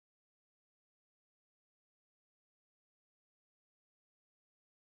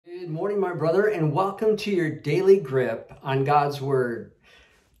Good morning, my brother, and welcome to your daily grip on God's Word.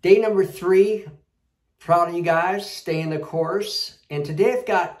 Day number 3. Proud of you guys, staying the course. And today I've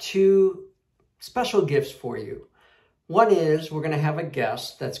got two special gifts for you. One is we're going to have a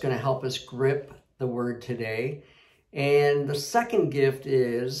guest that's going to help us grip the Word today. And the second gift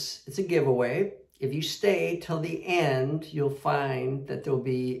is, it's a giveaway. If you stay till the end, you'll find that there'll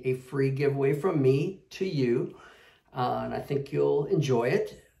be a free giveaway from me to you. And I think you'll enjoy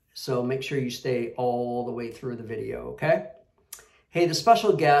it. So make sure you stay all the way through the video, okay? Hey, the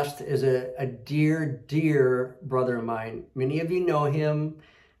special guest is a dear, dear brother of mine. Many of you know him.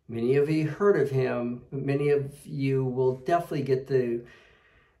 Many of you heard of him. Many of you will definitely get to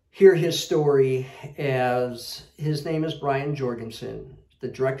hear his story, as his name is Brian Jorgenson, the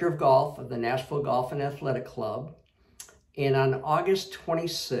director of golf of the Nashville Golf and Athletic Club. And on August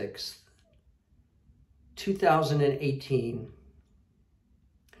 26th, 2018,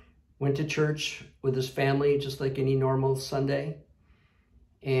 went to church with his family just like any normal Sunday,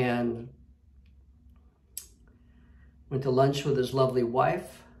 and went to lunch with his lovely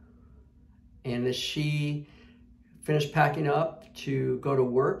wife. And as she finished packing up to go to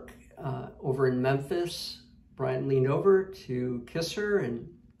work over in Memphis, Brian leaned over to kiss her and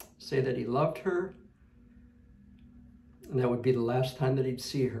say that he loved her, and that would be the last time that he'd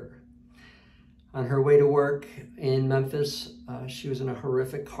see her. On her way to work in Memphis, she was in a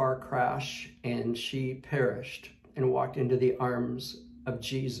horrific car crash, and she perished and walked into the arms of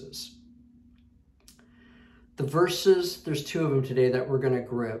Jesus. The verses, there's two of them today that we're going to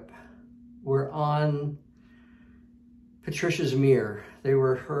grip. We're on Patricia's mirror. They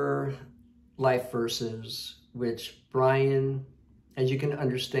were her life verses, which Brian, as you can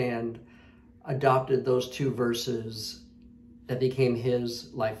understand, adopted those two verses that became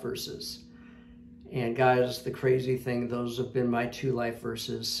his life verses. And guys, the crazy thing, those have been my two life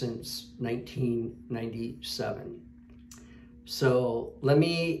verses since 1997. So let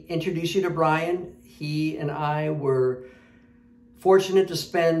me introduce you to Brian. He and I were fortunate to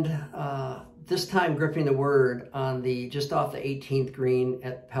spend this time gripping the Word on just off the 18th green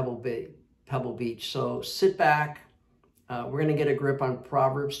at Pebble Beach. So sit back. We're going to get a grip on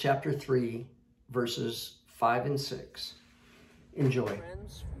Proverbs Chapter 3, verses 5 and 6. Enjoy.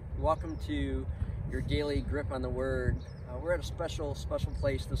 Friends, welcome to your daily grip on the Word. We're at a special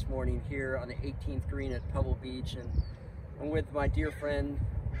place this morning here on the 18th green at Pebble Beach, and I'm with my dear friend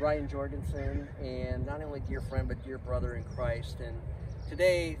Brian Jorgenson, and not only dear friend but dear brother in Christ. And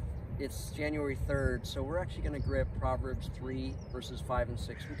today it's January 3rd, so we're actually going to grip Proverbs 3 verses 5 and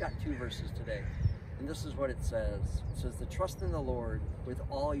 6. We've got two verses today, and this is what it says. It says, "To trust in the Lord with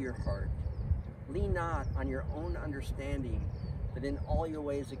all your heart. Lean not on your own understanding, but in all your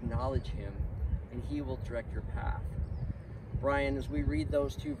ways acknowledge him, and he will direct your path." Brian, as we read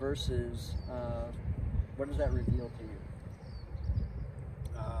those two verses, what does that reveal to you?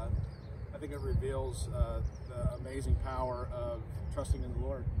 I think it reveals the amazing power of trusting in the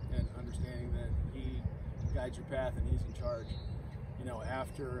Lord and understanding that he guides your path and he's in charge. You know,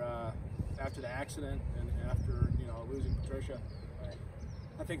 after the accident and after, losing Patricia,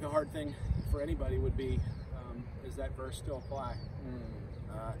 I think the hard thing for anybody would be, is that verse still apply?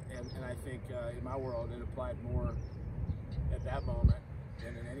 And I think in my world it applied more at that moment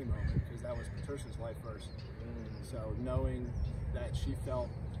than in any moment, because that was Patricia's life verse. So knowing that she felt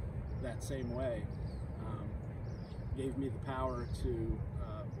that same way gave me the power to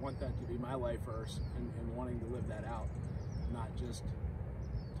want that to be my life verse and wanting to live that out, not just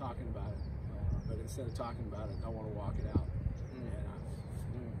talking about it, but instead of talking about it, I want to walk it out. And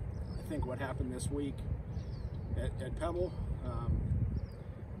I think what happened this week at Pebble,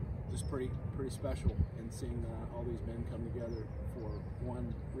 just pretty special, in seeing all these men come together for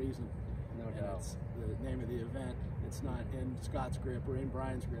one reason. No and doubt. It's the name of the event. It's not in Scott's grip or in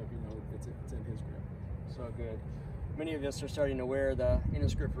Brian's grip, it's in his grip. So good. Many of us are starting to wear the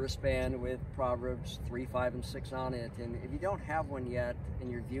Inniscript wristband with Proverbs 3, 5, and 6 on it. And if you don't have one yet and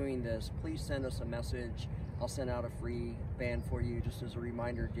you're viewing this, please send us a message. I'll send out a free band for you just as a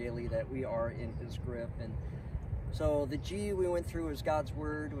reminder daily that we are in his grip. And so the G we went through is God's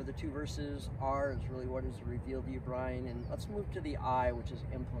Word, with the two verses. R is really what is revealed to you, Brian. And let's move to the I, which is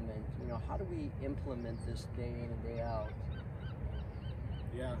implement. How do we implement this day in and day out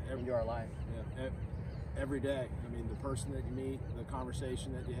into our life? Yeah, every day. I mean, the person that you meet, the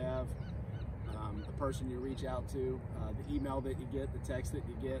conversation that you have, the person you reach out to, the email that you get, the text that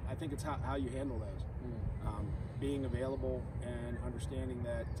you get. I think it's how you handle those. Being available and understanding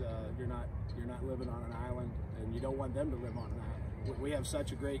that you're not living on an island, and you don't want them to live on an island. We have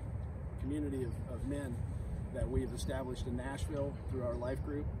such a great community of men that we've established in Nashville through our life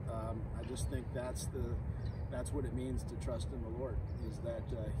group. I just think that's what it means to trust in the Lord, is that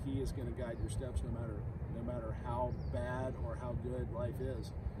He is going to guide your steps no matter how bad or how good life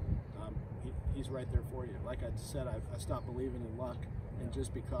is. He's right there for you. Like I said, I stopped believing in luck and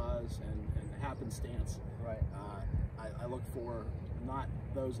just because and happenstance. Right. I look for not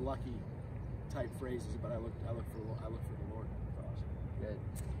those lucky type phrases, but I look for the Lord. Good.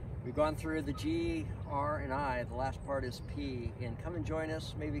 We've gone through the G, R, and I. The last part is P. And come and join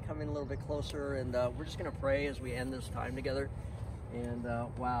us. Maybe come in a little bit closer. And we're just going to pray as we end this time together. And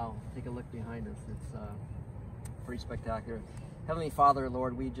wow, take a look behind us. It's pretty spectacular. Heavenly Father,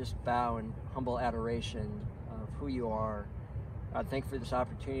 Lord, we just bow in humble adoration of who you are. God, thank you for this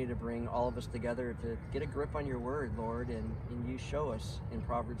opportunity to bring all of us together to get a grip on your word, Lord, and you show us in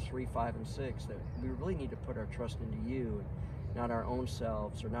Proverbs 3, 5, and 6 that we really need to put our trust into you, not our own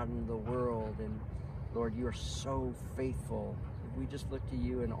selves or not into the world. And Lord, you are so faithful. We just look to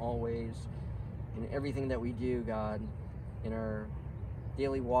you in all ways, in everything that we do, God, in our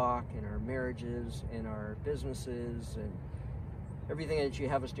daily walk, in our marriages, in our businesses, and everything that you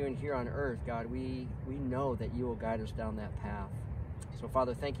have us doing here on earth. God, we know that you will guide us down that path. So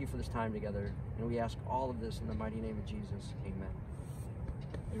Father, thank you for this time together, and we ask all of this in the mighty name of Jesus. Amen.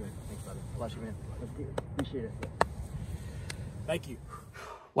 Amen. Thanks, brother. Bless you, man. Appreciate it. Thank you.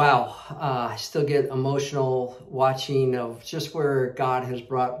 Wow, I still get emotional watching of just where God has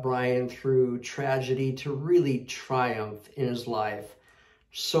brought Brian through tragedy to really triumph in his life.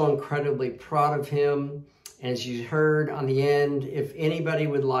 So incredibly proud of him. As you heard on the end, if anybody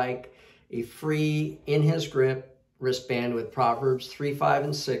would like a free In His Grip wristband with Proverbs 3, 5,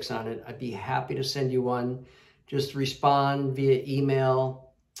 and 6 on it, I'd be happy to send you one. Just respond via email,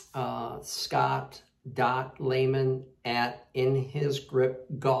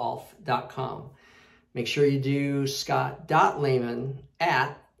 scott.lehman@inhisgripgolf.com. Make sure you do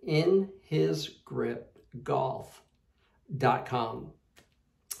scott.lehman@inhisgripgolf.com.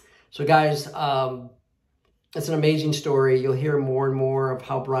 So guys, it's an amazing story. You'll hear more and more of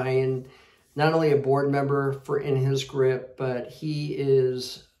how Brian, not only a board member for In His Grip, but he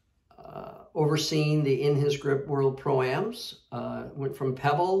is overseeing the In His Grip World Pro-Ams. Went from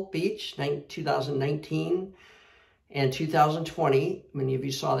Pebble Beach, 2019 and 2020. Many of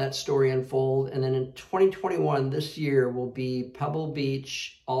you saw that story unfold. And then in 2021, this year, will be Pebble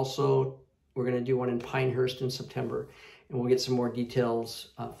Beach. Also, we're going to do one in Pinehurst in September. And we'll get some more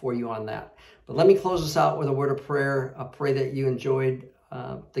details for you on that. But let me close this out with a word of prayer. I pray that you enjoyed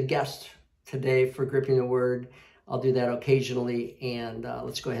the guest today for Gripping the Word. I'll do that occasionally. And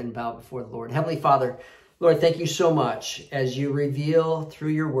let's go ahead and bow before the Lord. Heavenly Father, Lord, thank you so much as you reveal through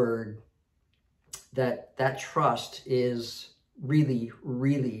your word that trust is really,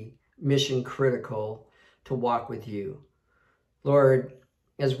 really mission critical to walk with you. Lord,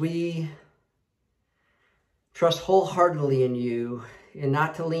 as we trust wholeheartedly in you, and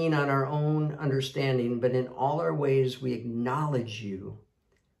not to lean on our own understanding, but in all our ways we acknowledge you.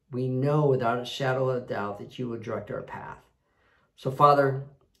 We know without a shadow of a doubt that you will direct our path. So Father,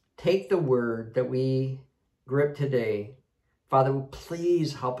 take the word that we grip today. Father,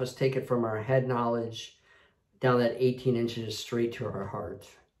 please help us take it from our head knowledge down that 18 inches straight to our heart.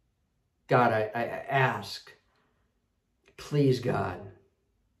 God, I ask, please God,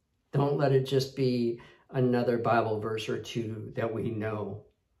 don't let it just be another Bible verse or two that we know.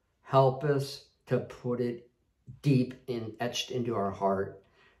 Help us to put it deep and etched into our heart,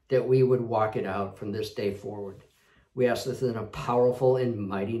 that we would walk it out from this day forward. We ask this in a powerful and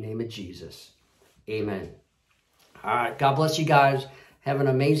mighty name of Jesus. Amen. All right. God bless you guys. Have an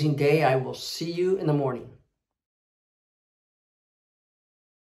amazing day. I will see you in the morning.